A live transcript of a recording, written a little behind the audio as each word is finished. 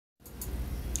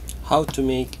How to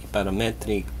make a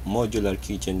parametric modular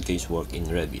kitchen casework in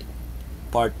Revit.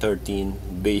 Part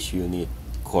 13, base unit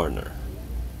corner.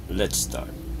 Let's start.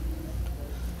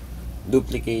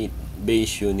 Duplicate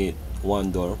base unit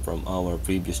 1 door from our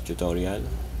previous tutorial.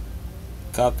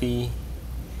 Copy,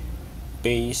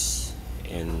 paste,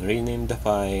 and rename the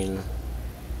file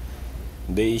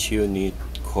base unit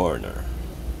corner.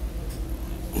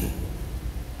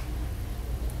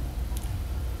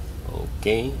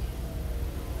 Okay.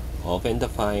 Open the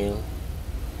file.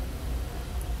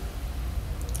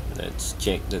 Let's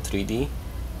check the 3D.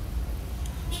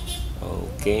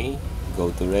 Okay, go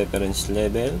to reference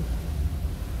level.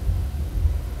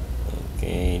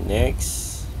 Okay,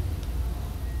 next,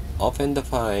 open the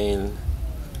file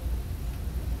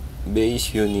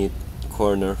base unit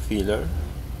corner filler.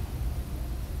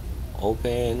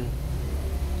 Open,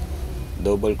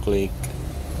 double click.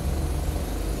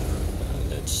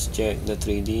 Let's check the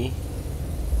 3D.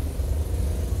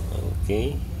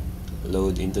 Okay,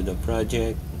 load into the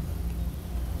project,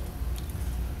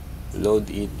 load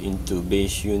it into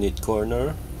base unit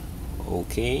corner.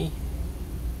 Okay,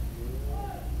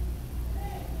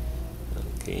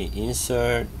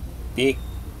 insert, pick,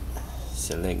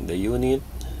 select the unit,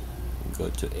 go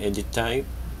to edit type.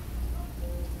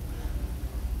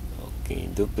 Okay,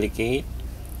 duplicate.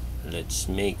 Let's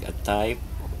make a type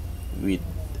with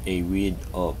a width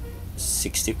of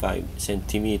 65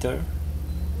 centimeter.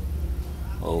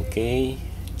 Okay,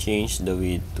 change the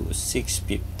width to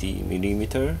 650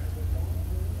 millimeter.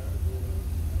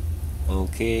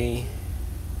 Okay,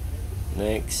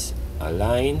 next,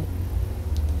 align.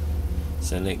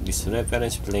 Select this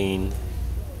reference plane,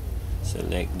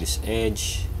 select this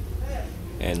edge,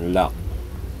 and lock.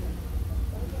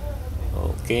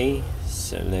 Okay,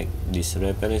 select this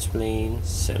reference plane,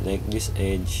 select this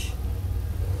edge,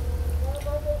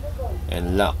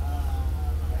 and lock.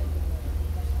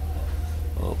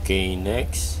 Okay,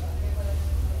 next,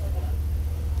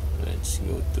 let's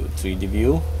go to 3D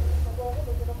view.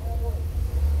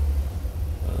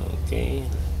 Okay,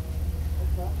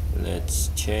 let's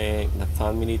check the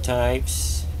family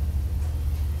types.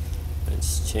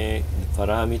 Let's check the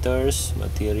parameters,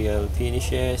 material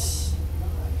finishes.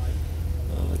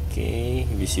 Okay,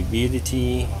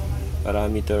 visibility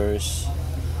parameters.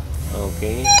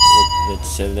 Okay, let's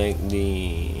select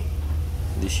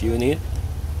this unit.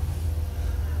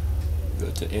 Go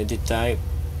to edit type.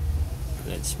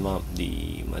 Let's map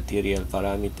the material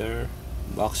parameter.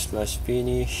 Backsplash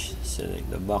finish,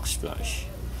 select the backsplash.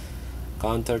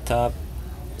 Countertop,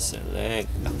 select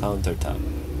the countertop.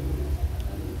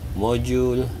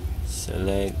 Module,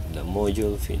 select the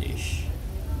module finish.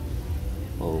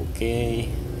 Okay,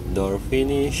 door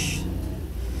finish,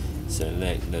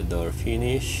 select the door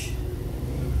finish.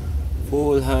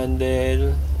 Full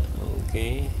handle.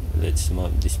 Okay, let's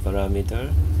map this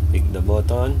parameter. Pick the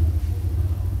button.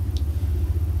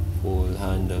 Full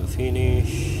handle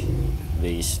finish,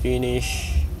 base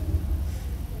finish.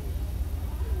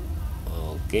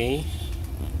 Okay,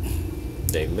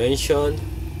 dimension,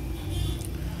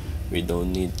 we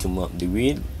don't need to map the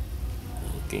width.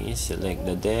 Okay, select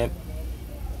the depth,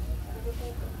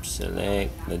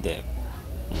 select the depth.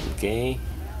 Okay,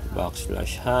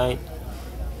 backsplash height,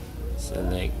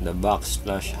 select the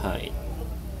backsplash height.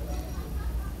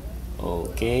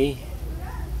 Okay,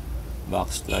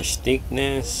 backsplash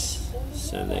thickness,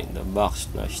 select the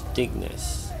backsplash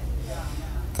thickness.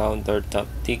 Countertop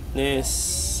thickness,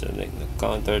 select the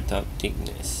countertop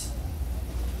thickness.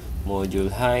 Module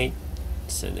height,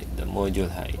 select the module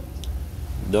height.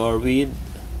 Door width,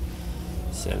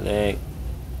 select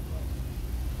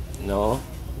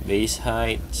base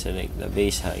height, select the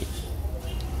base height.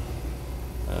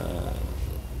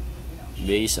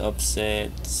 Base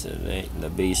offset, select the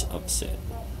base offset.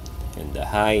 And the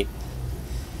height,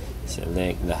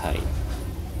 select the height.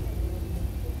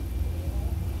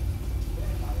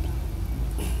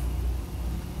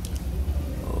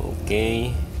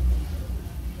 Okay,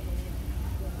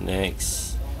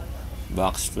 next,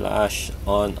 backsplash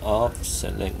on off,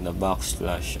 select the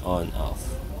backsplash on off.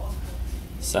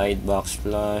 Side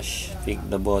backsplash, pick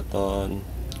the button,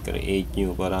 create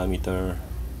new parameter.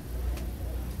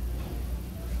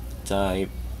 Type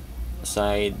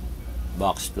side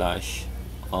backsplash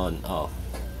on off.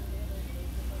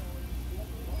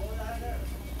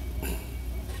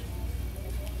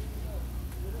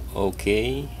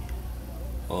 Okay,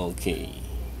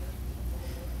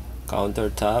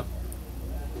 countertop,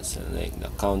 select the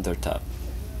countertop.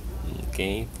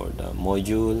 Okay, for the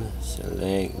module,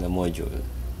 select the module.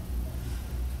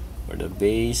 For the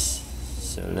base,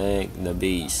 select the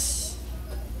base.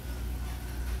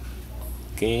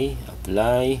 Okay,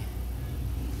 apply.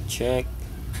 check,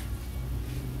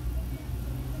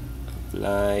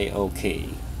 apply, okay.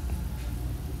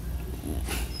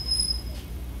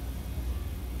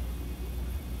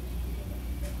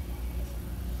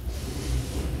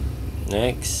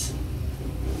 Next,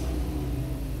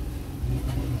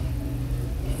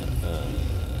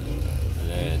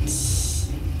 let's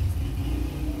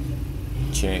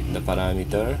check the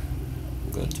parameter.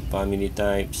 Go to family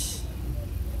types.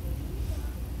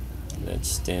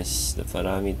 Let's test the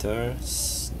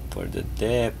parameters for the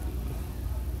depth.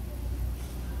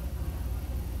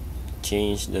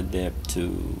 Change the depth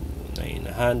to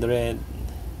 900.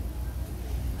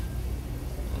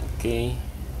 Okay,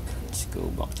 let's go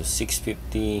back to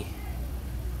 650.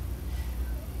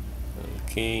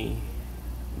 Okay,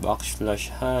 backsplash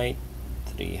height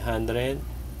 300.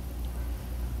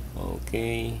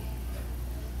 Okay,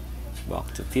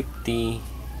 back to 50.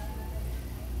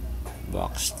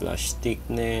 Backsplash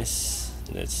thickness,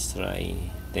 let's try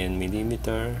 10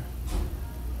 millimeter.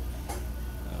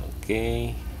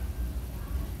 Okay,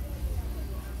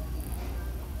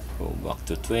 go back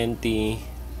to 20.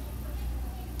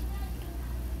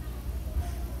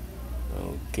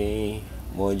 Okay,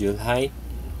 module height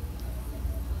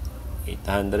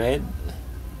 800.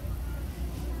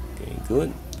 Okay,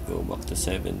 good. Go back to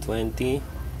 720.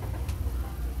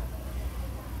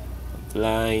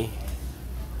 Apply.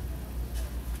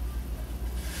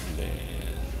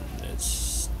 Then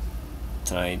let's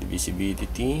try the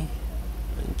visibility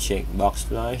and check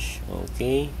backsplash.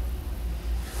 Okay,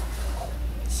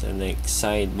 select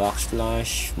side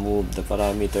backsplash, move the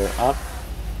parameter up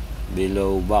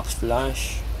below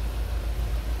backsplash.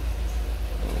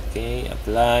 Okay,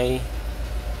 apply.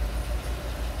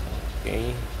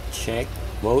 Okay, check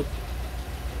both.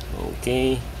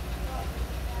 Okay,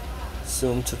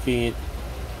 zoom to fit.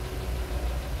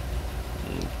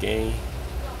 Okay,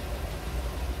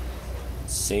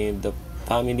 save the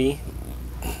family.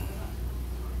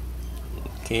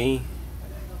 Okay,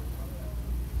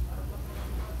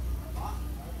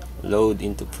 load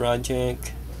into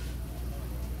project.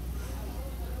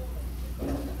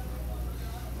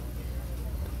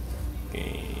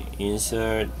 Okay,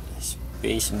 insert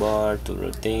spacebar to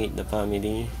rotate the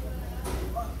family.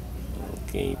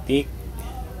 Okay, pick.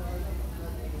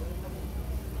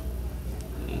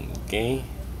 Okay,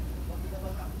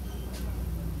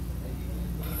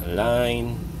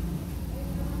 align.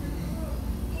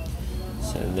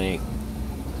 Select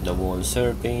the wall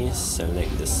surface,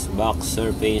 select the box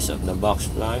surface of the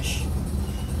backsplash.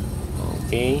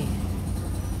 Okay,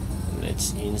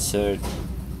 let's insert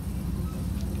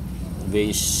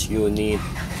base unit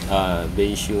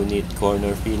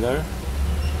corner filler.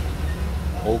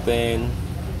 Open.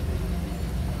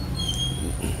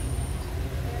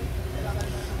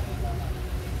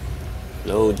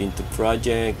 Load into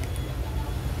project.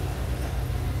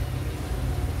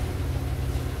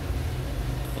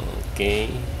 Okay,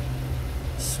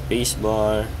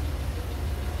 spacebar.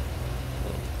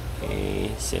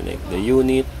 Okay, select the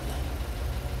unit,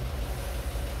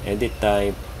 edit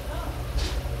type,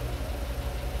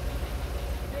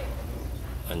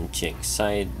 uncheck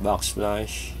side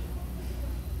backsplash,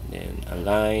 then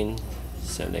align,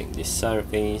 select this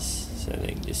surface,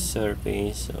 select this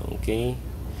surface. Okay,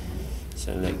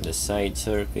 select the side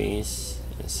surface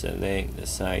and select the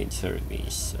side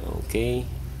surface. Okay,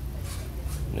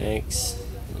 next,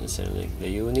 select the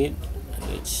unit.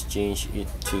 Let's change it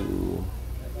to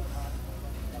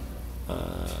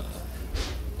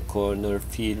corner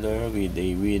filler with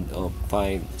a width of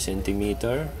 5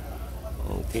 centimeter.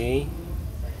 Okay,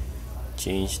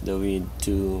 change the width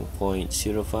to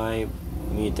 0.05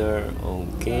 meter.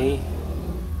 Okay,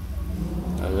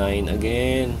 align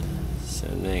again,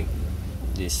 select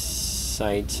this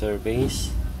side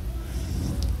surface,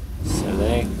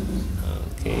 select.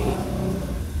 Okay,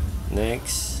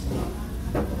 next,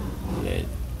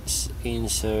 let's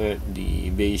insert the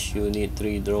base unit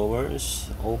 3 drawers.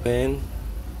 Open.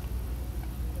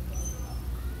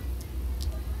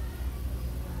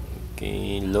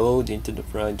 Okay, load into the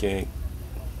project.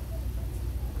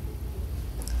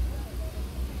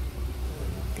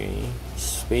 Okay,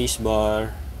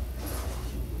 spacebar.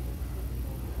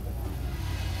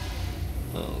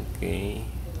 Okay,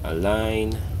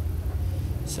 align,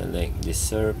 select this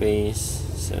surface,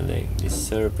 select this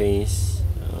surface.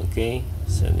 Okay,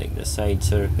 select the side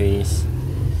surface.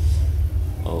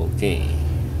 Okay,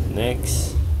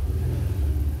 next.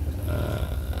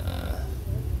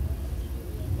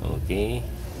 Okay,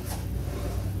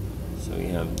 so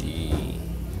we have the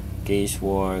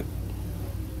Casework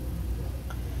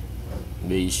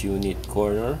base unit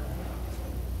corner.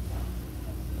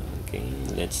 Okay,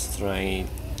 let's try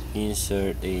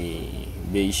insert a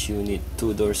base unit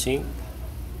 2-door sink.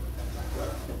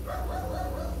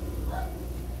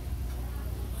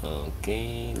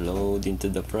 Okay, load into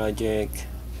the project.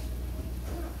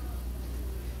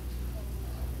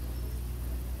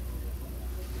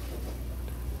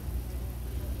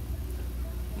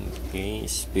 Okay,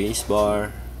 space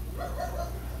bar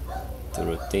to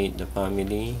rotate the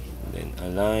family, then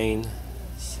align,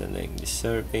 select the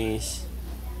surface,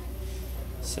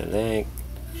 select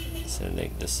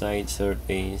the side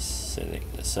surface,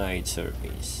 select the side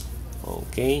surface.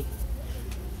 Okay,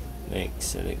 next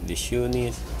select this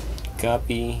unit,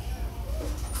 copy.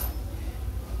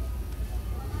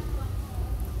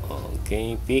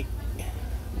 Okay, pick,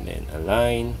 then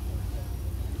align.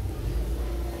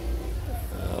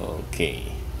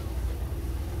 Okay,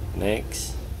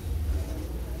 next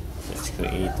let's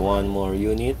create one more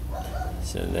unit.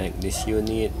 Select this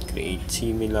unit, create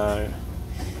similar,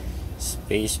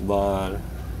 space bar.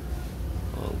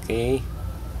 Okay,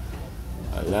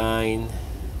 align,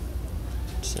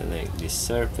 select this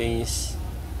surface,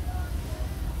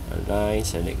 align,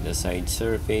 select the side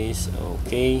surface.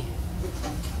 Okay,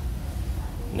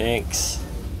 next.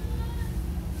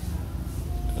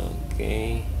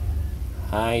 Okay,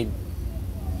 hide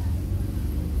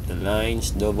the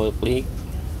lines, double click.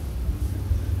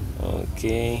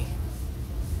 Okay,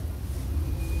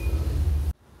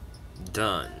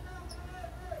 done.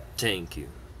 Thank you.